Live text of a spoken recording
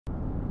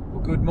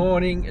Well, good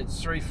morning,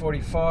 it's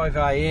 3:45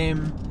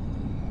 a.m.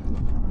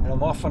 and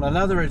I'm off on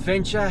another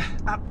adventure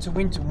up to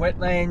Winton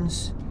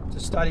Wetlands to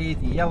study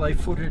the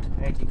yellow-footed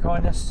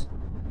Antechinus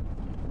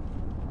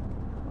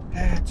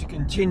to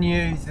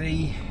continue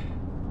the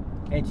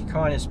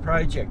Antechinus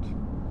project.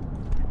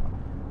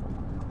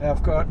 Now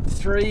I've got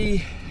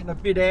 3 and a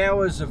bit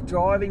hours of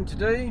driving to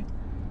do,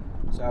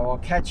 so I'll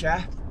catch you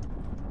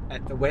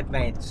at the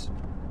wetlands.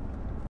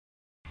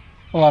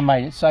 Well, I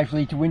made it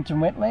safely to Winton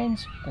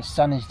Wetlands. The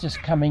sun is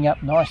just coming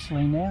up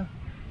nicely now.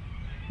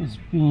 There's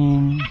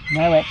been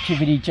no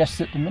activity just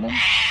at the minute.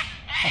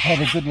 I've had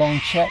a good long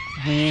chat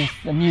with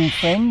a new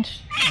friend,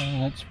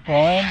 it's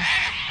Brian.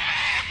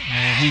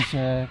 He's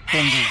a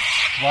friend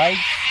of Wade's,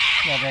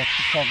 the other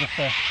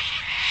photographer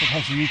that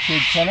has a YouTube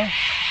channel.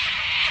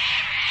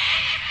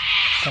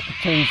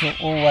 Cockatoos are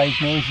always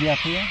noisy up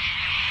here.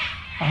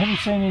 I haven't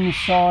seen any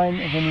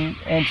sign of any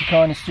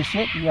Antechinus just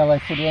yet,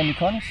 yellow-footed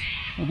Antechinus.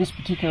 Well, this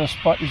particular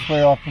spot is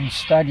where I've been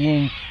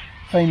studying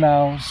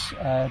females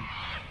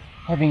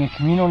having a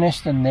communal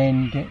nest and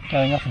then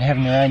going off and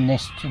having their own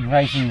nest and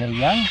raising their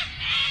young.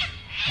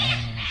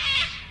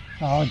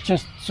 I was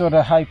just sort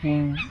of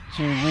hoping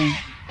to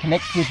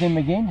reconnect with them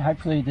again.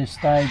 Hopefully they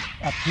stayed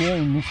up here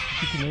in this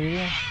particular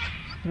area.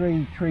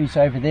 3 trees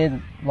over there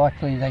that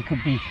likely they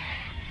could be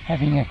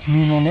having a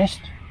communal nest,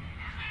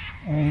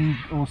 and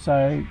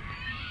also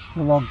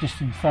the log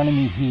just in front of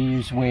me here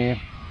is where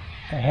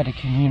they had a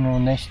communal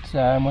nest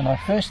when I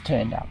first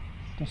turned up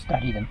to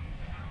study them.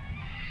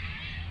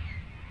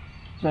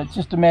 So it's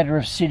just a matter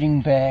of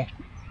sitting back,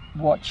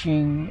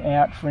 watching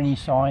out for any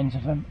signs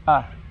of them.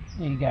 Ah,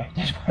 there you go,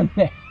 there's one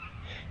there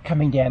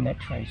coming down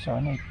that tree, so I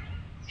need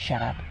to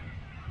shut up.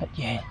 But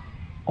yeah,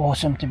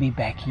 awesome to be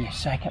back here,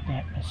 soak up the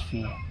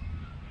atmosphere,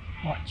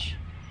 watch,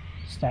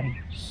 study,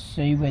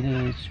 see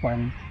whether this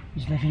one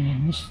is living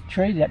in this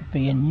tree. That'd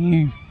be a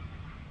new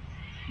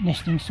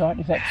nesting site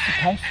if that's the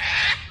case.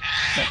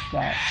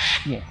 But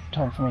yeah,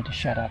 time for me to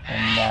shut up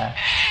and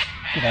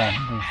get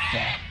on with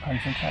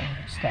concentrating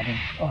and studying.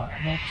 Oh,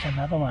 and that's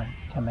another one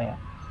come out.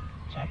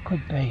 So it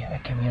could be a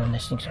communal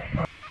nesting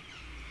site.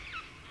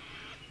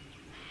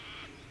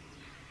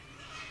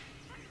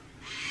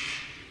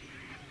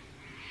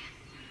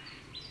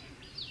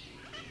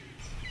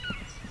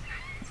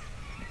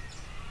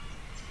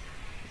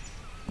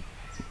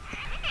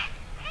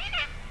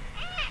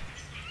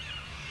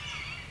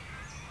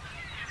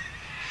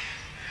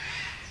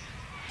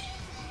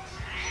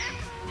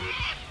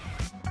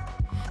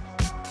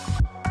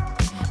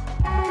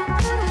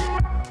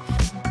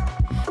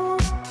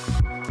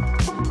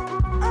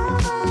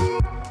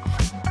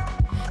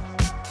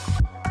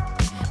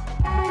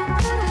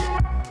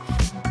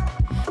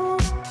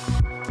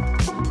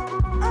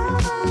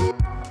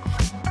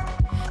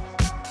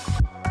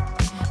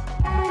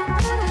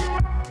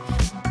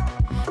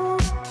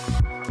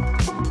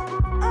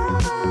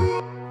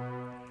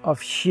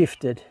 I've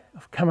shifted.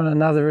 I've come on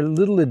another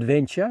little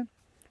adventure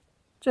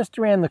just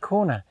around the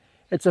corner.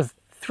 It's a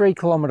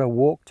 3-kilometre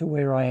walk to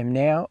where I am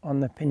now on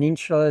the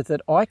peninsula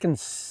that I can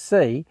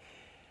see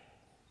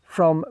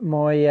from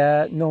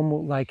my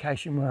normal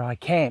location where I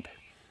camp.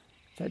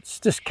 So it's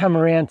just come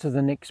around to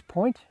the next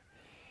point,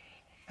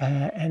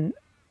 and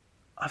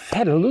I've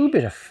had a little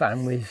bit of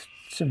fun with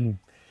some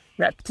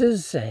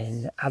raptors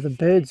and other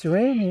birds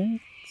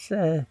around.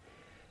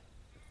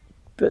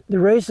 But the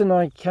reason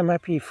I come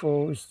up here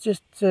for was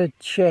just to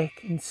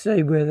check and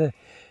see whether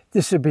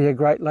this would be a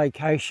great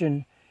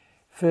location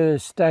for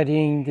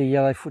studying the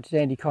yellow-footed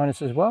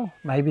Antechinus as well.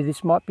 Maybe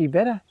this might be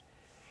better,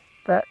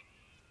 but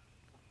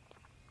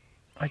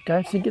I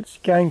don't think it's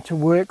going to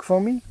work for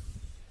me.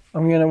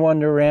 I'm going to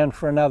wander around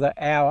for another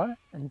hour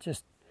and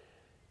just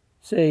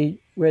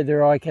see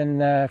whether I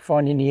can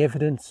find any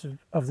evidence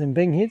of them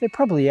being here. There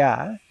probably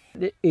are.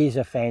 It is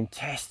a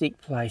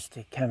fantastic place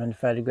to come and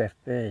photograph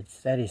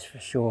birds, that is for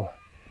sure.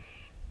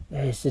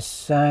 There's just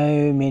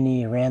so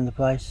many around the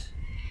place.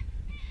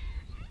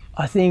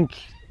 I think,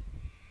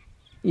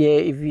 yeah,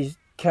 if you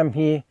come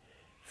here,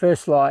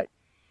 first light,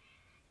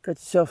 got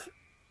yourself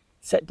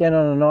sat down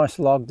on a nice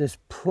log, there's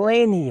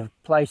plenty of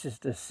places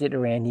to sit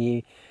around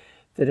here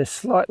that are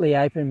slightly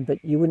open,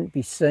 but you wouldn't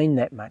be seen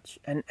that much.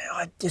 And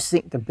I just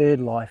think the bird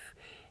life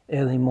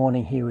early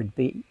morning here would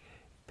be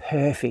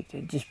perfect.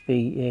 It'd just be,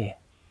 yeah,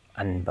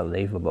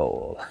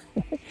 unbelievable.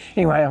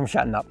 Anyway, I'm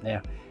shutting up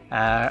now.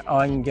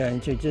 I'm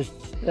going to just,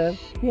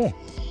 yeah,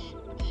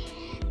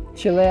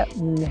 chill out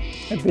and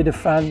have a bit of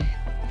fun,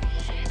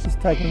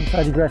 just taking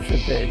photographs of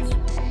birds.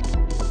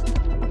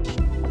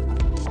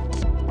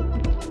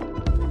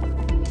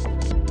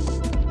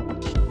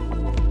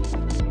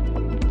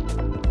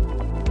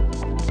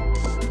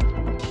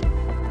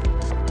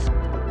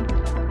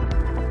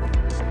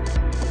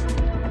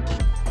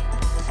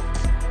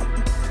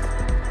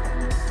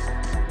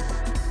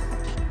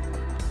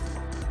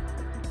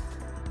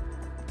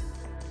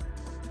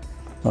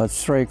 Well,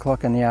 it's 3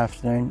 o'clock in the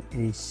afternoon. It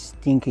is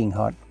stinking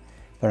hot,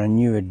 but I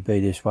knew it'd be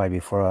this way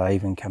before I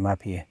even come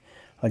up here.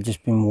 I've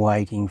just been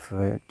waiting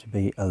for it to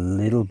be a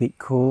little bit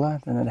cooler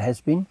than it has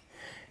been.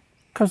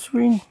 because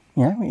we're in,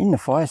 we're in the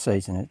fire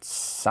season. It's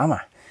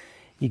summer.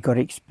 You've got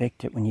to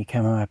expect it when you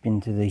come up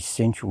into these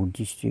central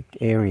district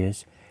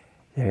areas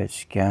that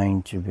it's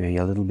going to be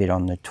a little bit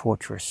on the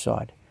torturous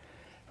side.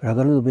 But I've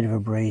got a little bit of a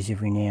breeze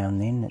every now and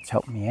then that's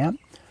helped me out.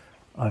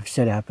 I've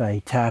set up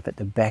a tarp at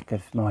the back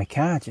of my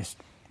car, just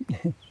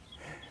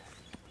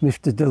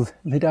lifted the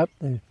lid up,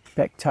 the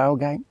back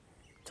tailgate,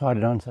 tied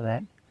it onto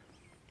that,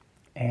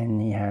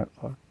 and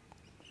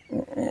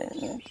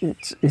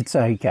it's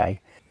okay.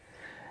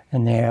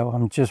 And now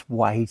I'm just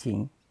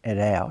waiting it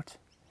out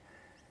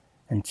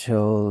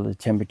until the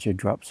temperature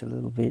drops a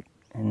little bit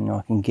and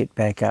I can get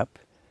back up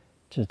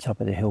to the top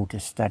of the hill to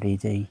study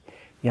the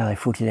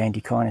yellow-footed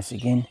Antechinus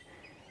again.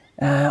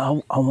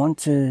 I want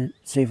to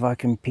see if I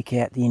can pick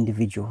out the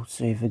individuals,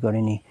 see if they've got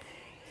any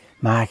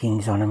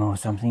markings on them or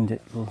something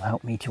that will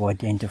help me to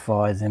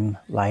identify them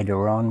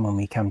later on when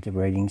we come to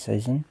breeding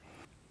season.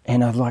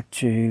 And I'd like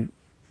to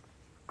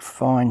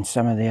find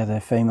some of the other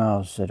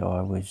females that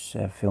I was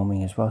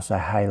filming as well, so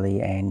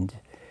Hayley and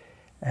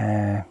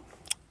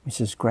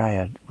Mrs. Gray.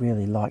 I'd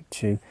really like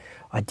to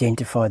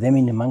identify them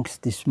in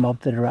amongst this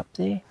mob that are up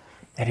there.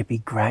 That'd be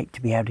great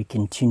to be able to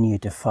continue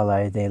to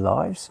follow their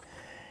lives.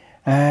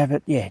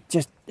 But yeah,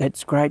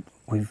 it's great.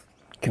 We've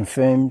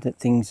confirmed that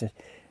things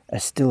are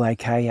still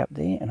okay up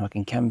there, and I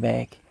can come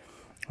back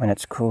when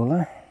it's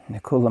cooler, in the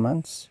cooler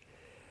months,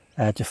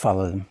 to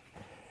follow them.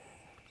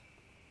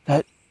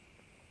 But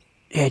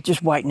yeah,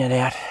 just waiting it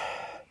out,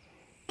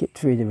 get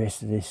through the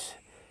rest of this,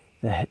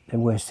 the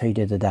worst heat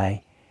of the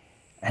day,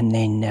 and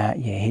then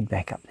head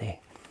back up there.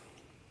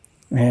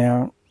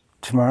 Now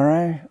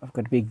tomorrow I've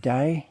got a big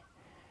day.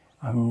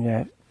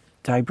 I'm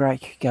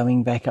daybreak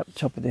going back up the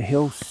top of the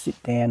hill,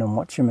 sit down and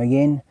watch them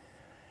again,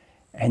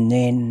 and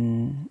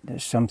then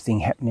there's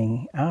something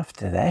happening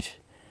after that,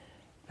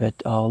 but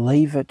I'll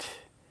leave it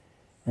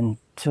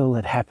until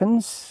it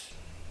happens.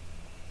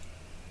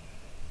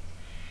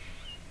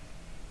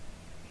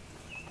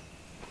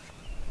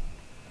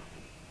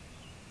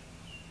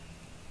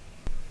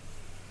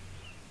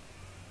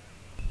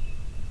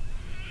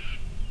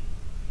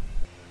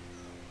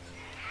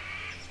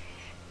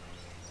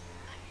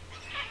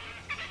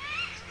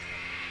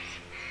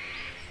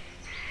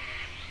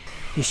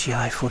 This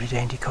yellow-footed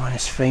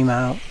Antechinus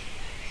female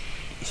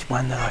is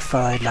one that I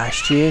followed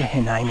last year.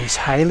 Her name is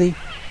Hayley,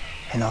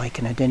 and I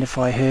can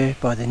identify her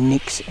by the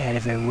nicks out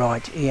of her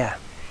right ear.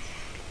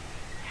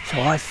 So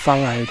I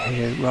followed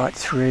her right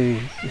through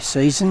the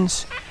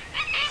seasons,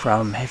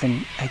 from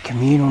having a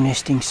communal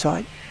nesting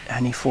site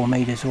only 4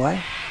 metres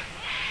away,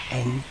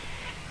 and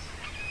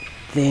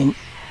then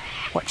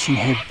watching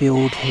her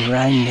build her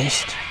own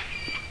nest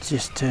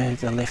just to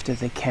the left of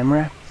the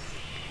camera.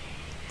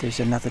 There's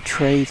another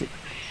tree that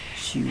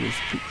she was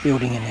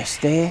building a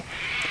nest there.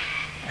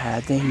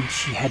 Then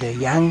she had her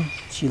young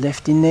she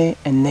left in there,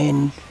 and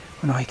then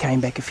when I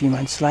came back a few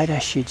months later,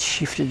 she'd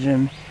shifted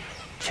them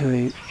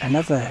to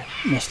another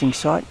nesting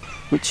site,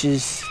 which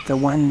is the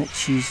one that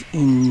she's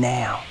in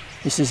now.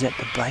 This is at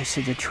the base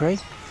of the tree,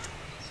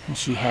 and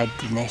she had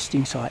the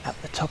nesting site up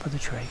the top of the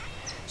tree.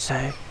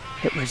 So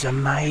it was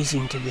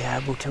amazing to be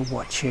able to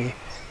watch her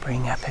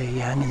bring up her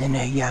young, and then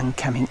her young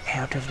coming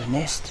out of the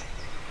nest.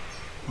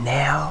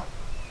 Now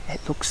it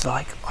looks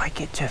like I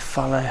get to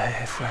follow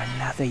her for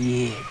another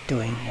year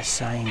doing the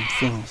same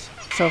things.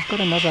 So I've got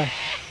another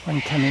one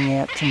coming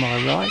out to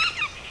my right.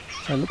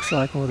 So it looks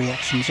like all the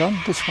action's on.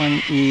 This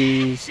one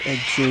is a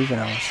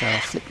juvenile, so I'll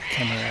flip the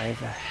camera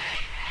over.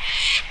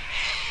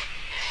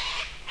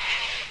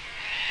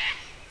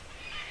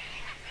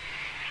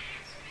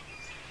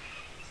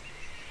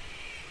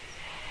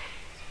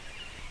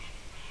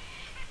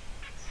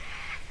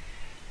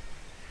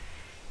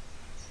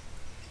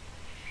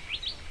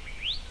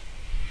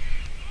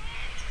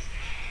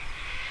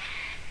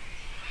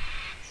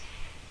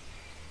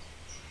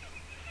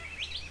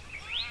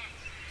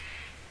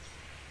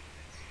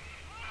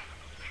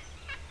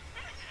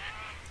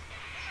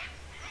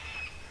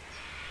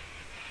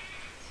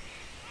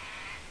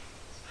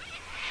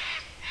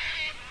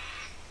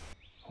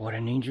 What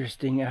an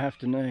interesting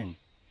afternoon.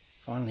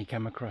 Finally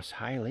come across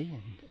Hayley,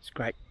 and it's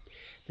great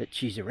that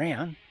she's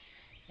around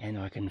and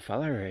I can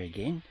follow her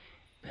again.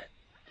 But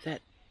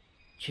that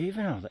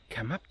juvenile that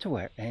come up to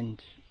her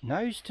and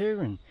nosed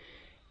her, and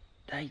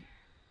they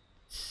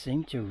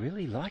seem to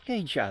really like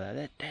each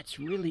other. That's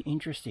really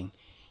interesting.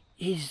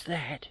 Is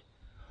that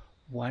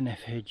one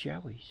of her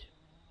joeys?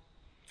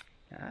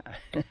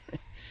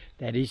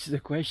 That is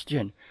the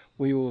question.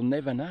 We will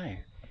never know.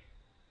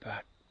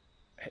 But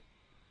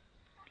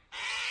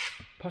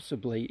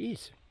possibly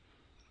is.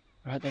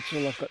 Right, that's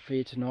all I've got for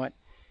you tonight.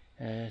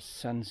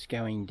 Sun's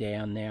going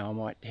down now. I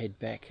might head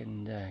back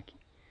and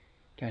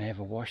go and have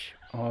a wash.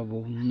 I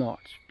will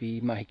not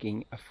be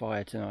making a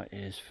fire tonight.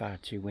 It is far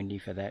too windy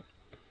for that.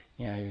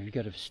 You know, if you've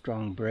got a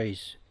strong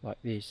breeze like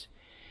this,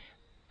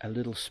 a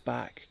little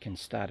spark can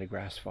start a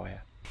grass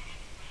fire.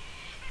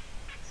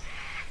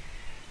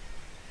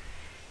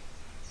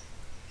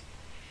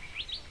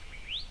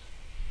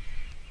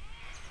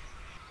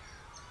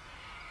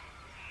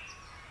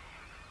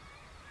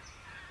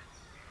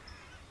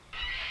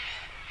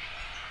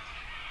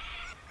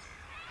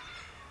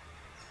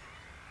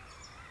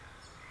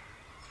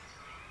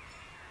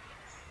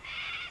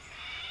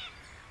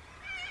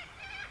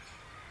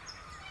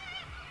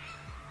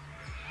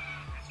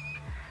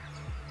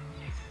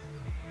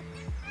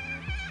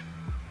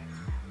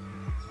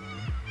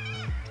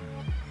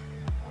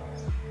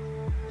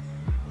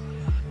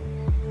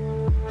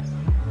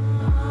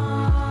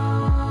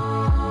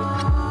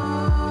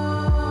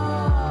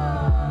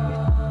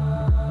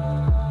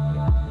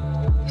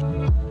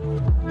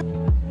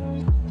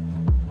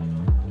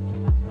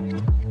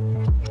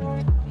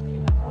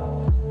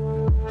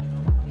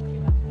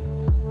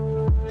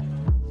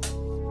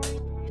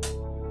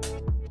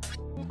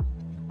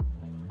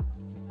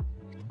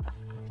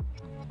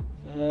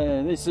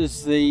 this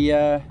is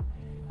the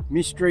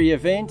mystery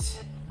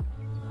event,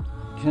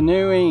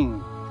 canoeing.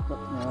 Got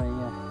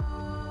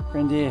my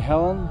friend here,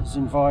 Helen, has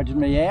invited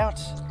me out.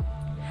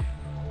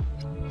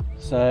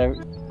 So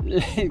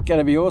it's going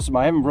to be awesome.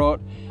 I haven't brought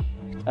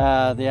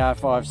the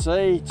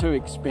R5C, too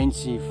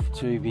expensive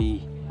to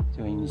be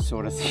doing this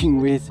sort of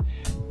thing with.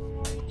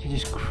 To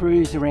just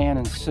cruise around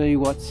and see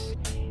what's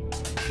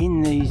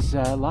in these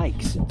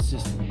lakes. It's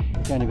just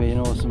going to be an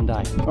awesome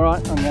day. All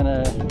right, I'm going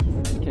to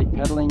keep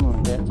paddling. I'm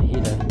about to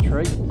hit a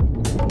tree.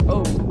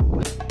 Oh!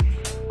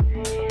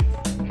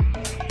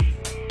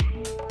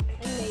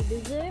 I need the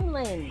zoom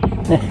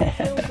lens.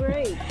 Still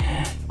breathe.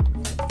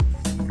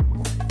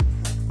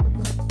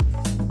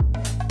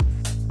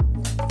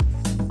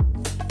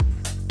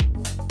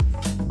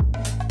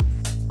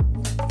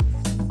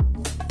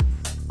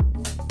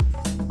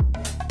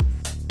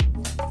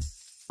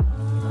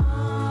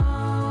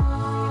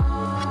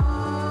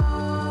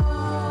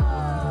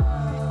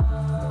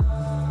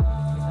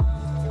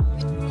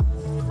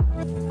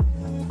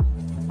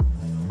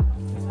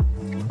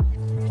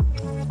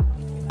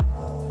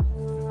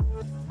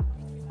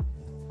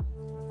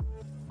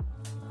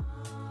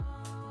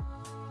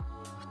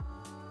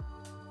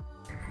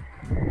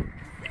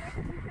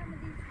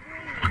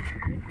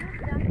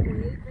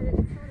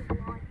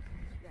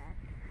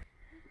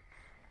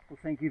 Well,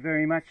 thank you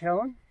very much,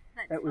 Helen.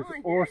 That was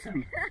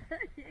awesome.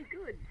 Yeah,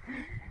 good.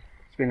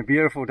 It's been a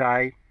beautiful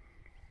day,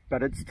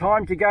 but it's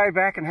time to go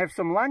back and have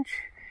some lunch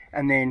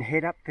and then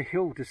head up the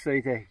hill to see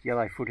the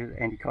yellow-footed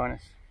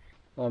Antechinus.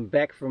 I'm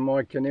back from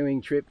my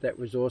canoeing trip. That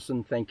was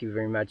awesome. Thank you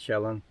very much,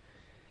 Helen.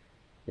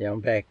 Yeah,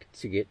 I'm back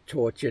to get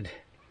tortured.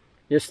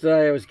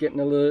 Yesterday I was getting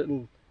a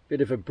little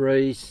bit of a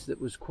breeze that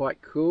was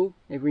quite cool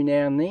every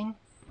now and then,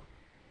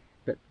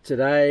 but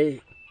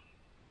today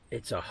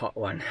it's a hot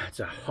one.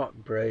 It's a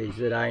hot breeze.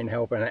 It ain't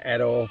helping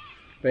at all,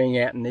 being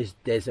out in this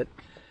desert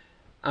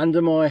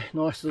under my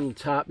nice little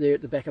tarp there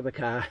at the back of the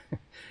car.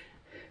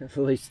 At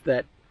least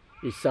that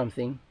is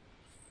something.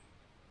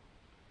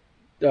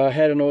 I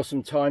had an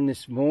awesome time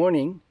this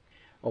morning.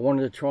 I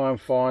wanted to try and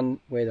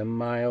find where the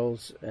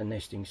males are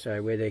nesting,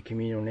 so where their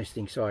communal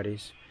nesting site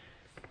is.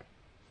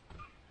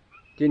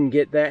 Didn't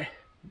get that,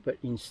 but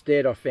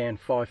instead I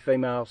found 5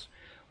 females,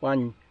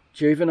 1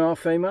 juvenile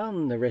female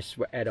and the rest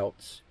were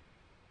adults.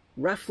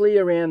 Roughly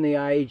around the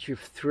age of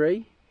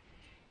 3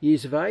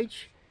 years of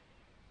age,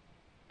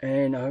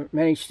 and I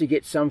managed to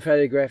get some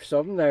photographs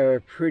of them. They were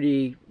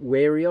pretty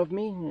wary of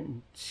me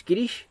and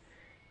skittish.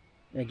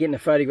 Now, getting a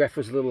photograph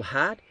was a little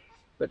hard,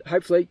 but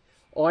hopefully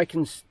I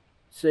can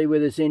see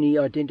whether there's any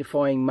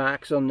identifying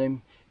marks on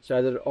them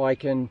so that I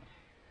can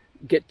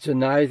get to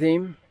know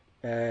them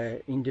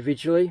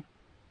individually.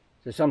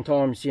 So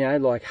sometimes, you know,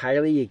 like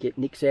Haley, you get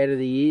nicks out of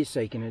the ears so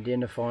you can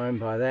identify them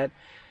by that.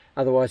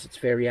 Otherwise, it's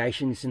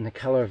variations in the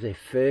colour of their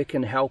fur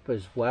can help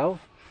as well,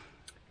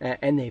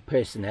 and their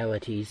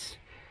personalities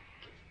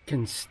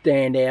can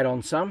stand out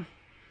on some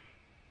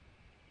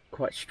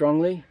quite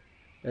strongly.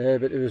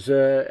 But there was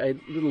a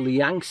little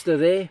youngster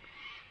there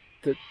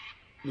that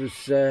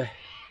was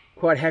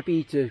quite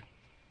happy to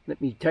let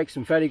me take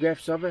some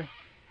photographs of her.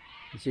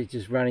 She's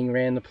just running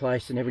around the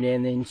place and every now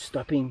and then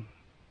stopping,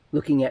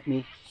 looking at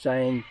me,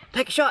 saying,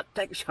 take a shot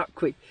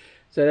quick.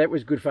 So that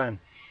was good fun.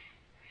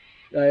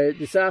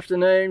 This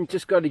afternoon,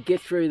 just got to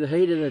get through the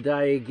heat of the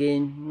day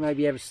again,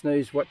 maybe have a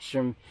snooze, watch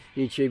some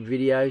YouTube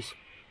videos.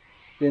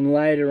 Then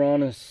later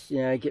on, as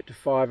you know, get to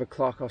 5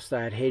 o'clock, I'll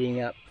start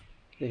heading up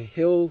the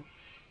hill,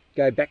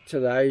 go back to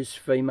those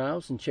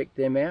females and check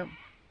them out.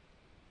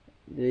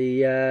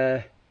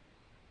 The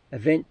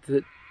event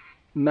that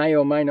may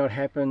or may not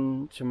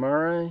happen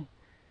tomorrow,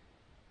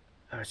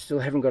 I still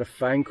haven't got a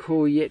phone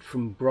call yet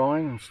from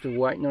Brian. I'm still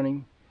waiting on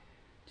him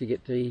to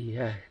get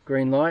the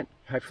green light.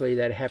 Hopefully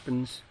that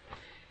happens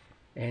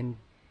and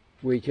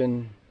we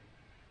can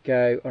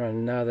go on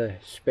another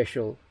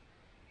special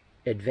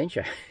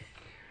adventure.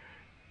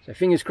 So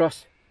fingers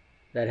crossed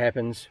that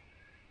happens,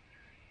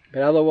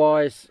 but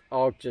otherwise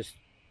I'll just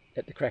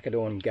at the crack of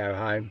dawn go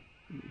home,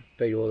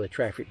 beat all the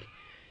traffic.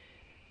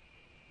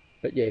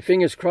 But yeah,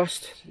 fingers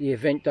crossed the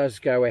event does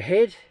go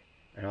ahead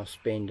and I'll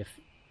spend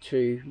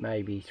 2,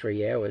 maybe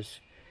 3 hours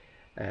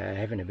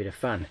having a bit of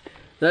fun.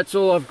 That's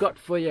all I've got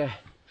for you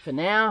for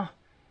now,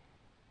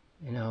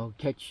 and I'll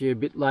catch you a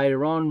bit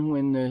later on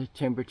when the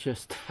temperature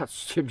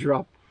starts to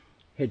drop.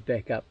 Head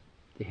back up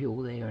the hill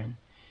there, and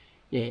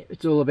yeah,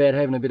 it's all about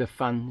having a bit of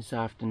fun this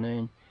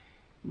afternoon.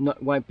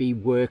 Won't be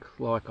work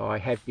like I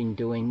have been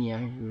doing, you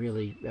know,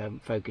 really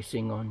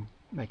focusing on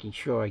making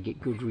sure I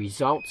get good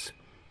results.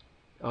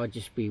 I'll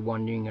just be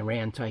wandering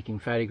around taking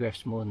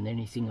photographs more than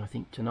anything, I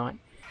think, tonight.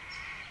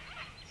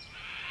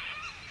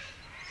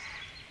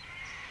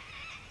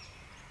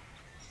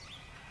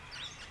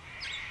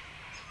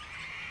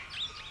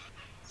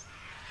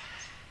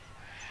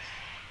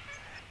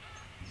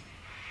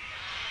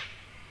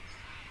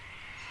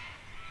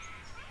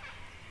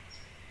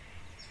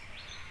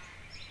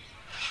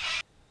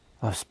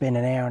 I've spent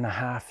an hour and a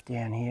half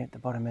down here at the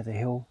bottom of the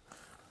hill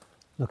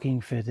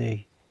looking for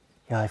the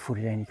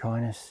yellow-footed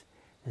Antechinus.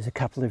 There's a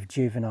couple of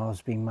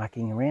juveniles been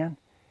mucking around,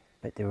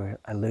 but they were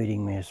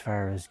eluding me as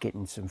far as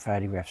getting some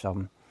photographs of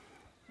them.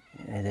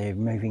 They're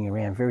moving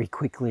around very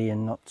quickly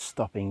and not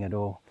stopping at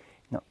all,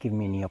 not giving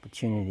me any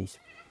opportunities.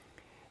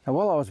 Now,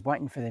 while I was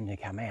waiting for them to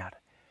come out,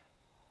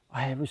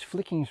 I was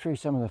flicking through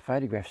some of the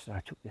photographs that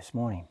I took this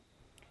morning,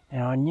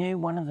 and I knew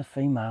one of the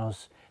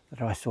females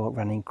that I saw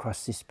running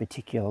across this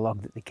particular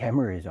log that the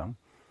camera is on.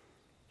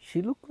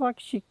 She looked like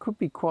she could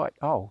be quite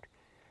old,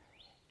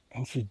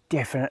 and she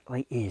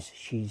definitely is.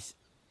 She's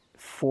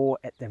 4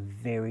 at the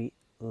very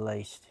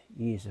least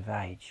years of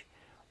age.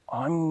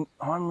 I'm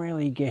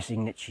really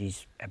guessing that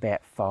she's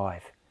about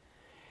 5,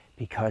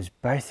 because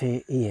both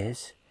her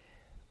ears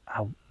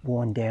are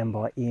worn down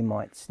by ear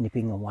mites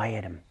nipping away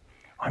at them.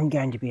 I'm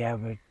going to be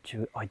able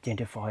to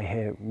identify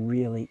her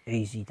really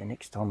easy the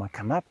next time I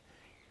come up,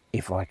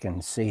 if I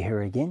can see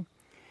her again.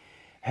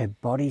 Her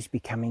body's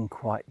becoming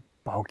quite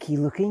bulky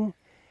looking,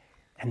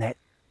 and that's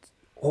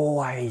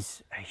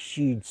always a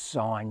huge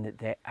sign that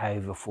they're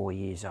over 4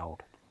 years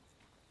old.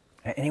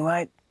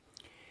 Anyway,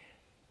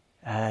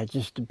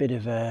 just a bit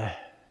of a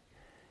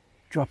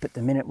drop at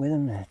the minute with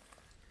them. The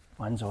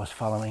ones I was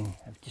following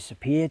have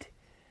disappeared.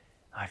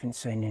 I haven't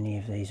seen any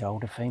of these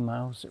older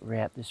females that were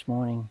out this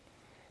morning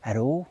at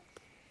all,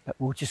 but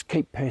we'll just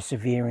keep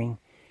persevering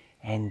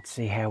and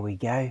see how we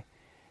go.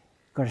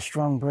 Got a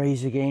strong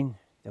breeze again.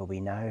 There'll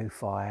be no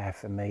fire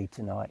for me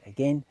tonight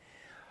again.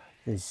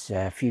 There's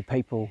a few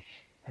people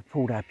have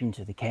pulled up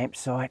into the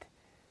campsite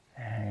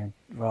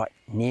right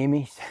near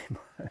me, so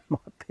it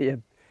might be a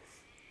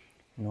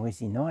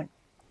noisy night.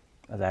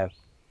 Although,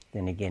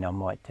 then again, I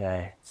might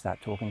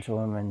start talking to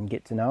them and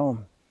get to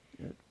know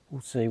them.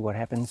 We'll see what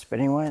happens. But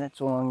anyway,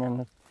 that's all I'm going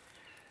to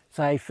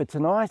say for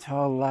tonight.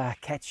 I'll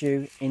catch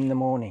you in the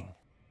morning.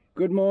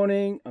 Good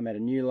morning. I'm at a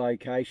new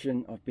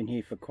location. I've been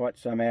here for quite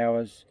some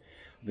hours.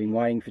 I've been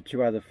waiting for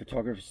 2 other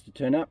photographers to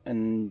turn up,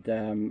 and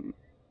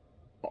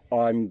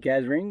I'm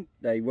gathering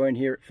they weren't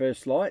here at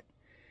first light.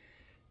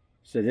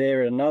 So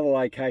they're at another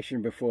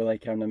location before they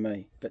come to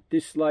me. But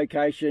this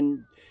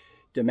location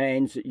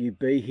demands that you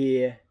be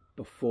here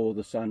before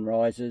the sun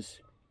rises.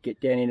 Get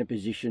down in a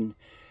position,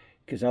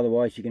 because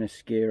otherwise you're going to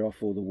scare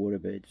off all the water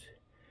birds.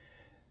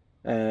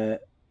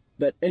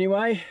 But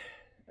anyway,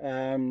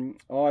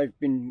 I've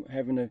been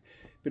having a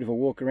bit of a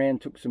walk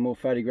around, took some more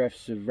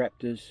photographs of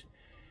raptors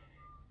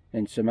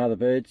and some other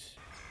birds.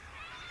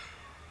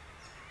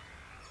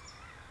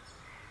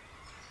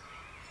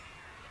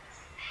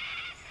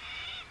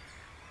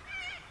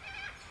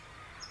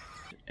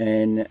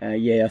 And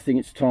yeah, I think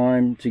it's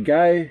time to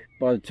go.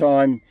 By the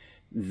time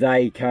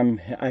they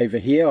come over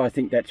here, I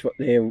think that's what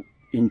they're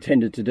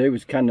intended to do,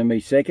 was come to me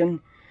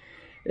second.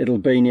 It'll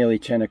be nearly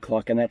 10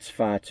 o'clock, and that's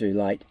far too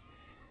late.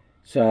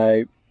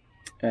 So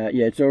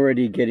yeah, it's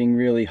already getting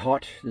really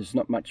hot. There's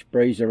not much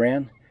breeze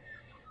around,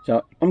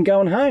 so I'm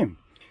going home.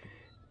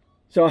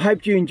 So I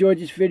hope you enjoyed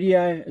this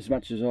video as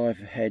much as I've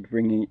had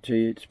bringing it to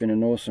you. It's been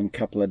an awesome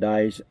couple of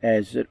days,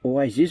 as it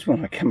always is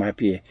when I come up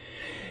here.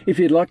 If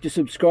you'd like to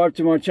subscribe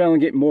to my channel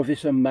and get more of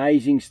this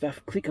amazing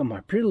stuff, click on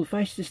my pretty little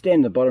face just down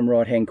in the bottom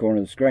right hand corner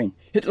of the screen.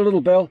 Hit the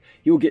little bell,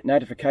 you'll get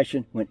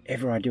notification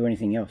whenever I do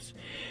anything else.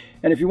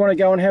 And if you want to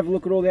go and have a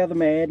look at all the other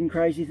mad and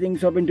crazy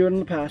things I've been doing in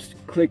the past,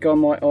 click on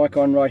my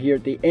icon right here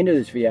at the end of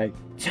this video.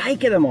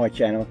 Take it to my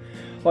channel.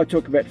 I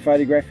talk about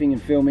photographing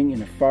and filming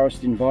in a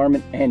forest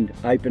environment and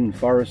open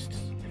forests.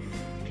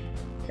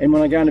 And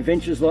when I go on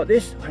adventures like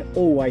this, I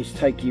always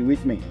take you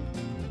with me.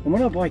 And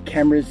when I buy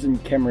cameras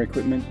and camera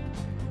equipment,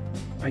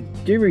 I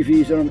do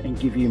reviews on them and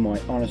give you my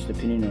honest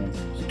opinion on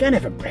them. So go and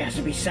have a browse.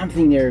 There'll be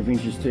something there of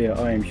interest to you,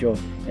 I am sure.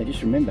 Now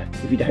just remember,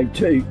 if you don't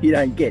do, you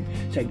don't get.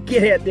 So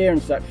get out there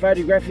and start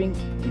photographing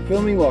and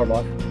filming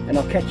wildlife, and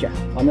I'll catch you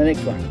on the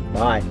next one.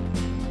 Bye.